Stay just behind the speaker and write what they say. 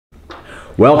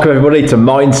Welcome everybody to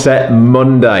Mindset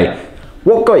Monday.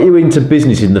 What got you into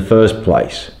business in the first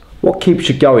place? What keeps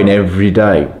you going every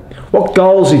day? What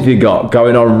goals have you got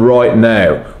going on right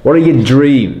now? What are your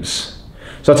dreams?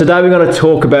 So today we're going to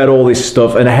talk about all this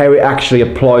stuff and how it actually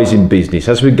applies in business.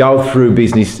 As we go through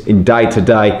business in day to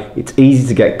day, it's easy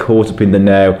to get caught up in the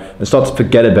now and start to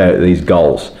forget about these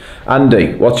goals.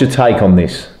 Andy, what's your take on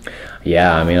this?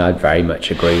 Yeah, I mean, I'd very much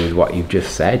agree with what you've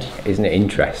just said. Isn't it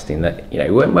interesting that, you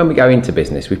know, when we go into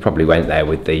business, we probably went there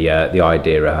with the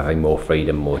idea of having more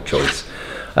freedom, more choice.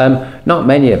 Not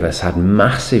many of us had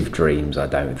massive dreams, I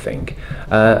don't think.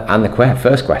 And the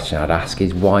first question I'd ask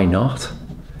is, why not?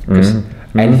 Because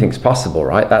anything's possible,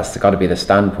 right? That's got to be the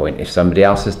standpoint. If somebody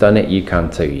else has done it, you can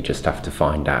too. You just have to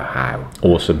find out how.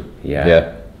 Awesome.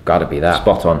 Yeah. Got to be that.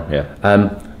 Spot on,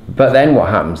 yeah. But then what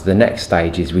happens, the next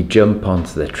stage is we jump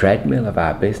onto the treadmill of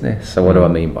our business. So what do I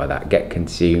mean by that? Get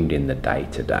consumed in the day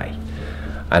to day.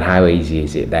 And how easy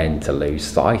is it then to lose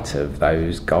sight of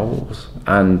those goals?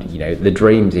 And, you know, the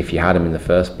dreams, if you had them in the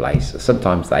first place,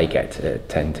 sometimes they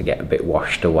tend to get a bit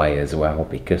washed away as well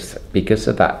because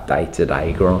of that day to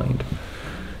day grind.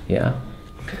 Yeah.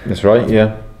 That's right,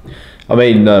 yeah. I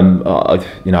mean,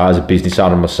 you know, as a business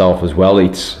owner myself as well,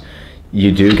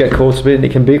 you do get caught up in it.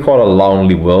 It can be quite a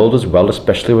lonely world as well,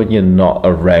 especially when you're not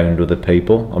around other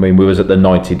people. I mean, we was at the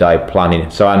 90-day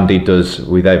planning. So Andy does,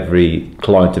 with every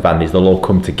client of Andy's, they'll all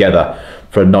come together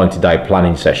for a 90-day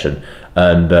planning session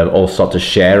and all start to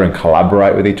share and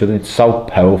collaborate with each other. It's so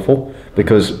powerful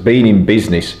because being in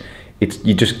business,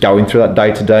 you're just going through that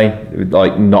day to day,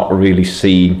 like not really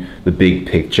seeing the big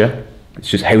picture. It's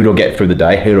just how do I get through the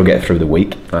day? How do I get through the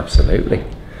week? Absolutely.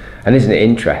 And isn't it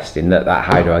interesting that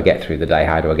how do I get through the day,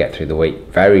 how do I get through the week,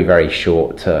 very, very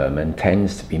short term and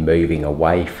tends to be moving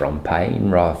away from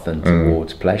pain rather than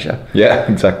towards pleasure. Yeah,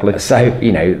 exactly. So,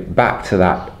 you know, back to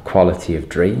that quality of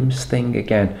dreams thing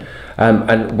again.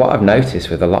 And what I've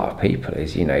noticed with a lot of people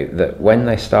is, you know, that when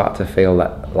they start to feel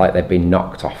that like they've been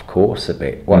knocked off course a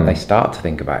bit, what they start to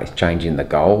think about is changing the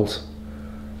goals.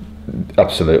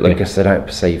 Absolutely. Because they don't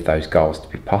perceive those goals to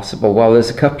be possible. Well,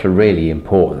 there's a couple of really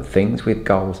important things with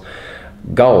goals.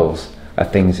 Goals are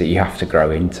things that you have to grow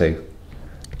into.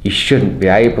 You shouldn't be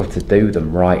able to do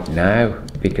them right now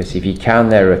because if you can,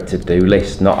 they're a to-do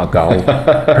list, not a goal.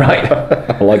 Right?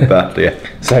 I like that, yeah.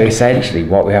 So essentially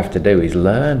what we have to do is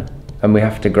learn and we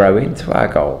have to grow into our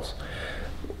goals.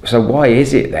 So why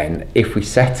is it then, if we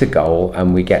set a goal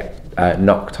and we get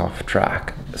knocked off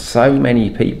track, so many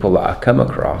people that I come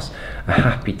across are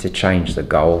happy to change the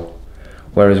goal,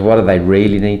 whereas what do they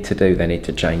really need to do? They need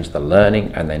to change the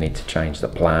learning and they need to change the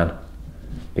plan,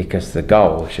 because the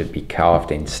goal should be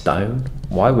carved in stone.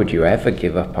 Why would you ever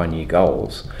give up on your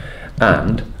goals?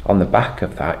 And on the back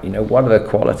of that, you know, what are the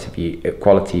quality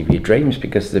of your dreams?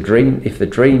 Because if the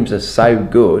dreams are so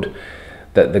good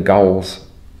that the goals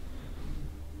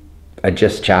are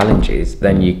just challenges,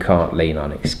 then you can't lean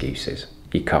on excuses.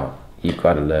 You can't. You've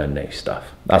got to learn new stuff.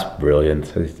 That's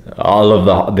brilliant. I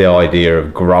love the idea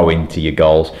of growing to your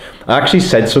goals. I actually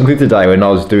said something today when I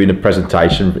was doing a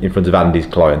presentation in front of Andy's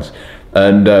clients,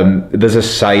 and there's a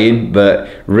saying that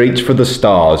reach for the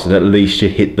stars and at least you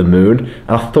hit the moon.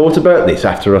 And I thought about this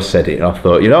after I said it, and I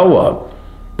thought, you know what?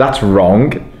 That's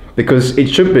wrong. Because it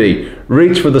should be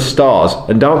reach for the stars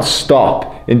and don't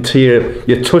stop until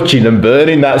you're touching and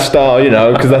burning that star, you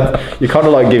know, because you're kind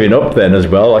of like giving up then as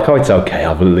well. Like, oh, it's okay,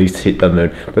 I've at least hit the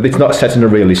moon. But it's not setting a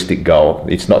realistic goal.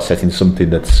 It's not setting something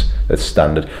that's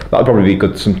standard. That'll probably be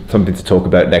good. Something to talk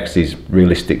about next is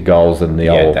realistic goals and the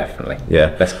Yeah, definitely.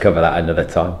 Yeah. Let's cover that another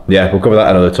time. Yeah, we'll cover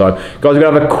that another time. Guys, we're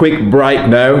going to have a quick break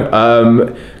now.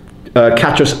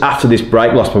 Catch us after this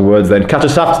break. Lost my words then. Catch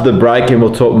us after the break and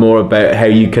we'll talk more about how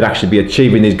you can actually be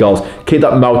achieving these goals. Keep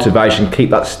that motivation, keep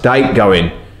that state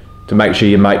going to make sure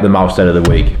you make the most out of the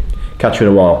week. Catch you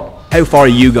in a while. How far are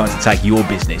you going to take your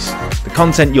business? The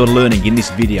content you're learning in this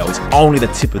video is only the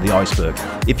tip of the iceberg.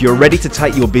 If you're ready to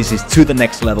take your business to the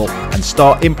next level and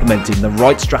start implementing the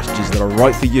right strategies that are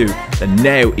right for you, then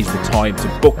now is the time to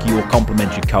book your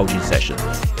complimentary coaching session.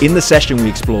 In the session, we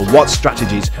explore what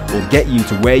strategies will get you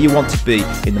to where you want to be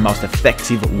in the most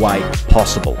effective way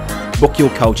possible. Book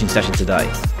your coaching session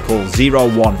today. Call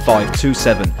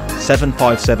 01527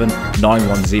 757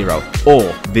 910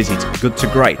 or visit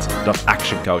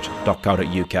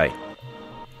goodtogreat.actioncoach.co.uk.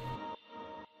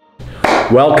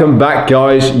 Welcome back,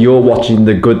 guys. You're watching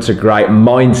the Good to Great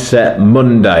Mindset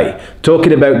Monday.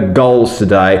 Talking about goals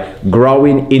today,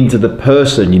 growing into the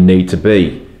person you need to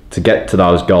be to get to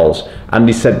those goals.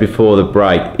 Andy said before the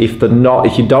break, if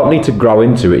you don't need to grow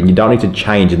into it and you don't need to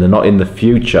change and they're not in the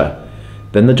future,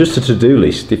 then they're just a to-do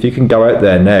list. If you can go out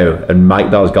there now and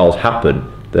make those goals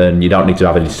happen, then you don't need to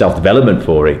have any self-development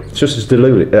for it. It's just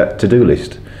a to-do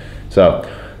list. So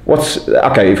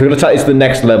okay, if we're going to take this to the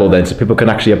next level then, so people can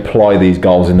actually apply these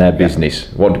goals in their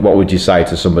business, what would you say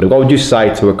to somebody? What would you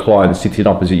say to a client sitting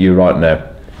opposite you right now?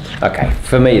 Okay,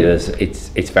 for me,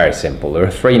 it's very simple. There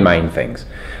are three main things.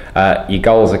 Your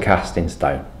goals are cast in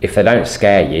stone. If they don't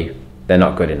scare you, they're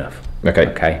not good enough.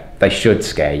 Okay, they should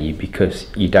scare you because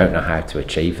you don't know how to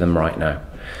achieve them right now.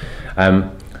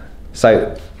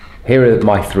 So here are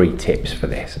my 3 tips for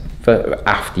this, for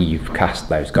after you've cast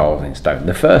those goals in stone.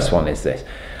 The first one is this.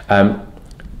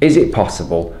 Is it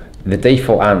possible? The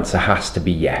default answer has to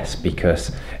be yes,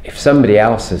 because if somebody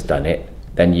else has done it,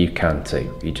 then you can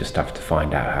too. You just have to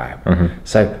find out how.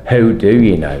 So who do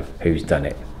you know who's done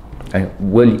it? And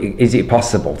is it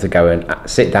possible to go and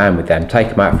sit down with them, take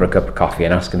them out for a cup of coffee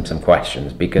and ask them some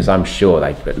questions, because I'm sure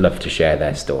they'd love to share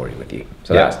their story with you.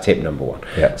 So that's tip number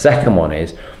 1. Second one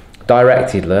is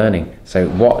directed learning. So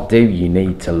what do you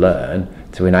need to learn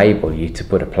to enable you to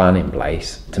put a plan in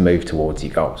place to move towards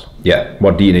your goals?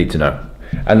 What do you need to know?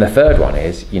 And the third one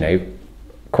is,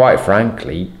 quite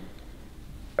frankly,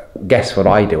 guess what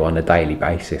I do on a daily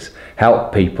basis?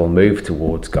 Help people move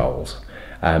towards goals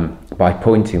by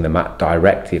pointing them at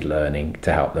directed learning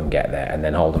to help them get there, and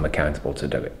then hold them accountable to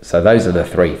do it. So those are the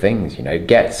 3 things.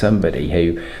 Get somebody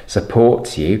who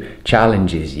supports you,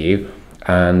 challenges you,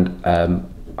 and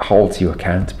holds you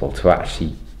accountable to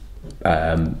actually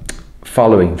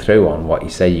following through on what you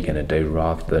say you're going to do,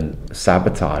 rather than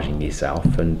sabotaging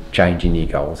yourself and changing your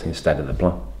goals instead of the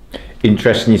plan.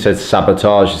 Interesting you said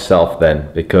sabotage yourself then,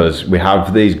 because we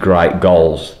have these great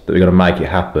goals that we're going to make it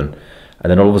happen, and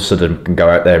then all of a sudden we can go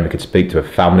out there and we can speak to a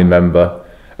family member,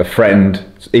 a friend,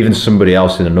 even somebody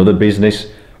else in another business,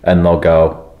 and they'll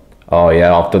go, oh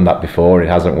yeah, I've done that before, it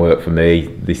hasn't worked for me,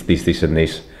 this and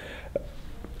this.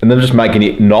 And they're just making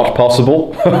it not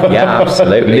possible. Yeah,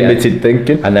 absolutely. Limited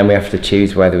thinking. And then we have to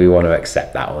choose whether we want to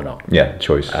accept that or not. Yeah,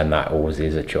 choice. And that always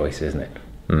is a choice, isn't it?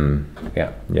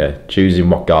 Yeah,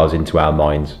 choosing what goes into our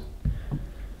minds.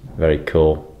 Very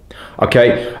cool.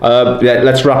 Okay,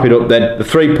 let's wrap it up then. The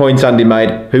 3 points Andy made.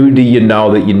 Who do you know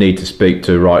that you need to speak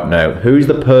to right now? Who's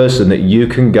the person that you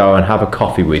can go and have a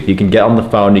coffee with? You can get on the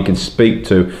phone, you can speak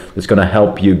to, that's going to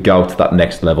help you go to that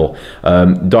next level.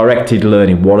 Directed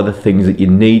learning. What are the things that you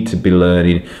need to be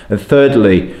learning? And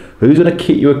thirdly, who's going to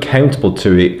keep you accountable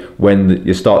to it when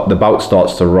the boat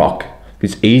starts to rock?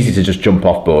 It's easy to just jump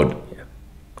off board. Yeah,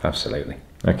 absolutely.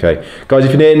 Okay, guys,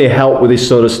 if you need any help with this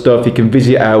sort of stuff, you can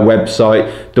visit our website,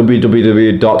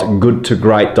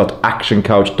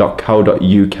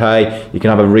 www.goodtogreat.actioncoach.co.uk. You can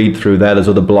have a read through there. There's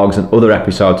other blogs and other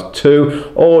episodes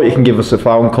too, or you can give us a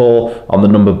phone call on the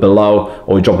number below,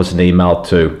 or drop us an email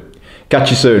too. Catch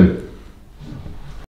you soon.